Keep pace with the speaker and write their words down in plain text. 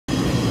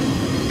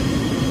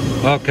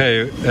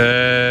Okay,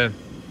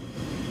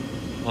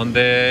 on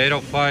the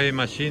 805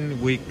 machine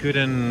we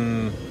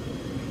couldn't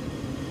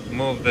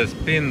move the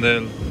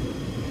spindle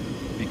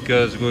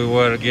because we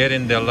were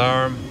getting the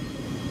alarm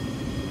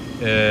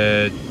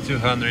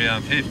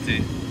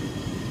 250,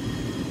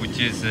 which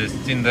is a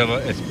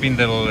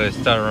spindle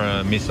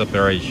start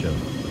misoperation.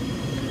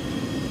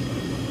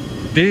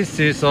 This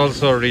is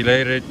also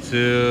related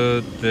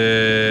to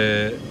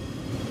the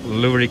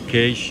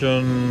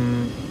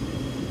lubrication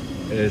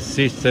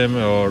system,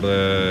 or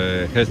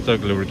the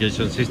headstock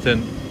lubrication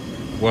system,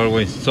 where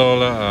we install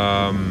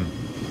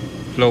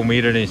flow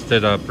meter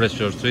instead of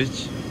pressure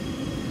switch.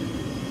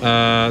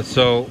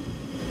 So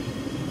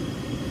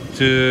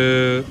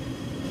to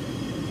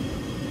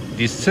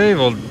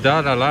disable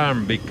that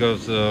alarm,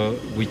 because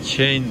we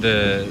changed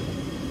the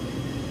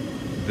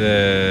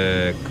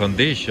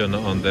condition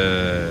on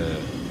the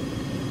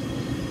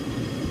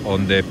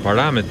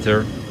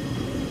parameter,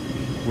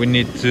 we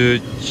need to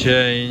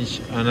change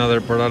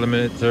another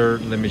parameter.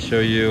 Let me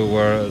show you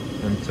what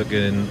I'm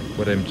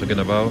talking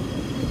about.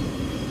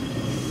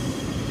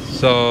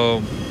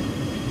 So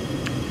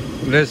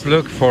let's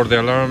look for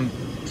the alarm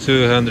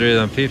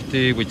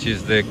 250, which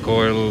is the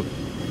coil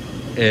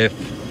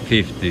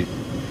F50.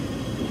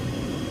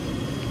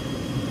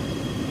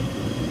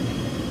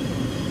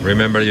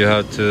 Remember, you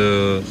have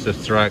to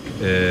subtract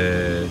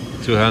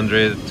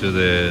 200 to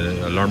the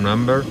alarm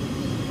number.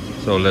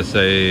 So let's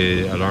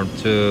say alarm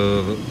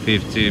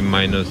 250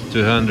 minus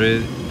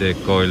 200, the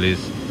coil is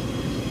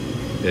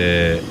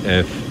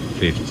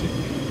F50.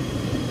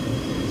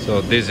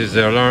 So this is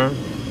the alarm.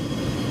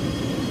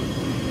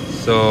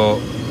 So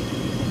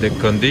the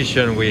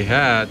condition we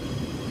had,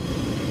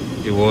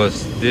 it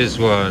was this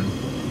one.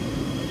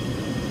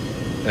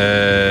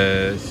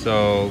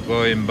 So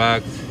going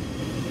back,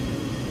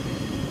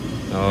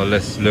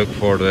 let's look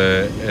for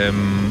the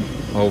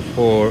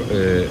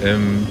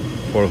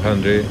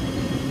M400.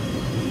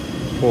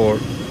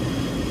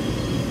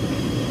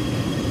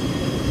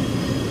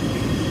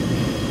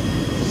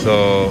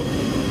 So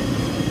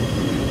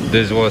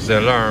this was the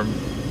alarm,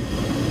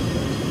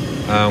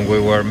 and we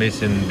were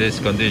missing this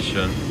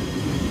condition,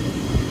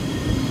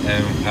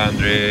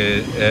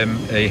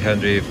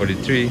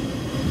 M840T.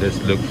 Let's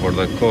look for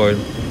the coil.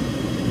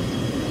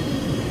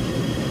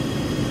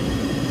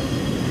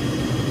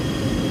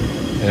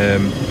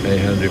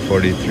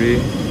 M840T.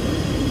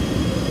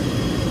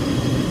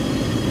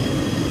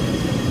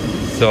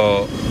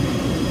 So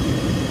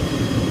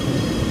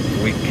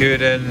we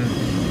couldn't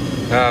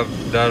have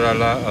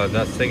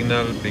that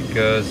signal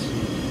because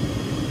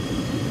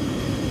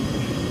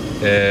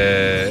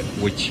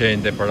we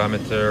changed the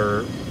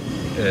parameter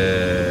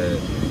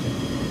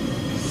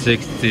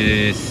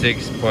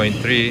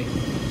 66.3.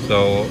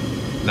 So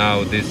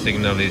now this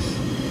signal is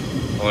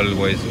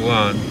always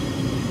 1.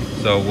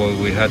 So what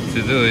we had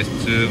to do is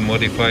to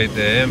modify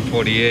the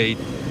M48,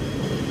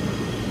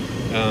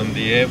 and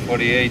the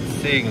M48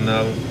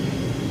 signal,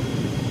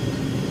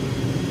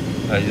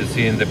 as you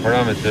see in the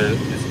parameter,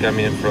 is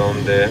coming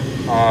from the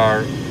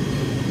R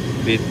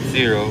bit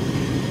 0,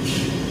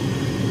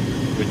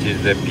 which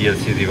is the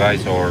PLC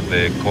device, or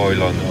the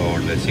coil or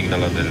the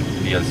signal on the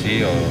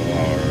PLC, or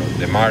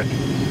the mark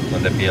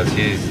on the PLC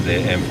is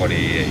the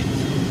M48.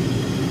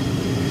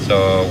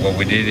 So what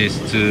we did is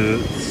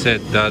to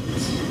set that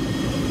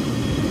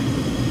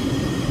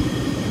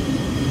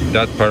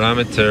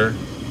parameter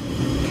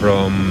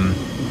from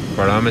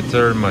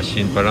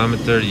machine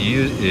parameter,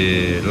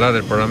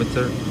 ladder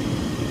parameter.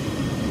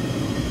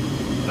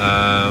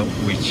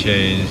 We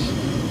change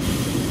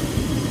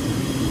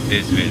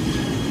this bit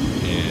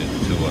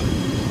to 1.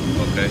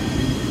 Okay.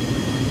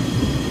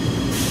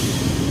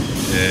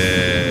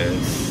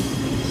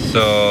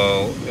 So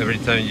every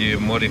time you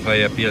modify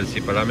a PLC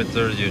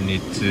parameter, you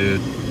need to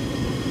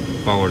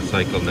power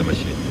cycle the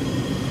machine.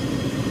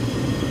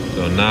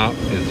 So now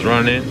it's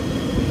running.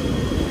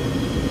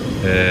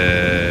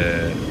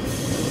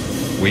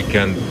 We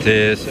can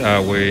test.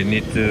 We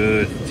need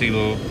to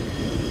still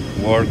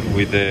work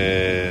with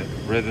the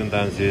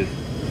redundancies,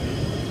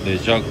 the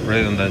jog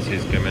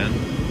redundancies command.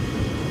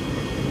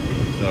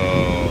 So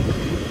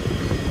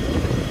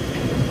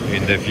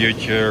in the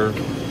future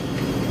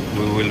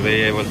we will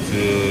be able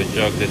to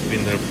jog the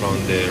spindle from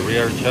the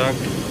rear chuck,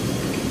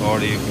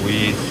 or if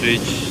we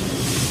switch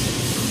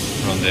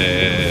from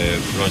the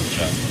front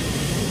chuck.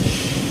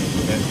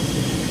 Okay.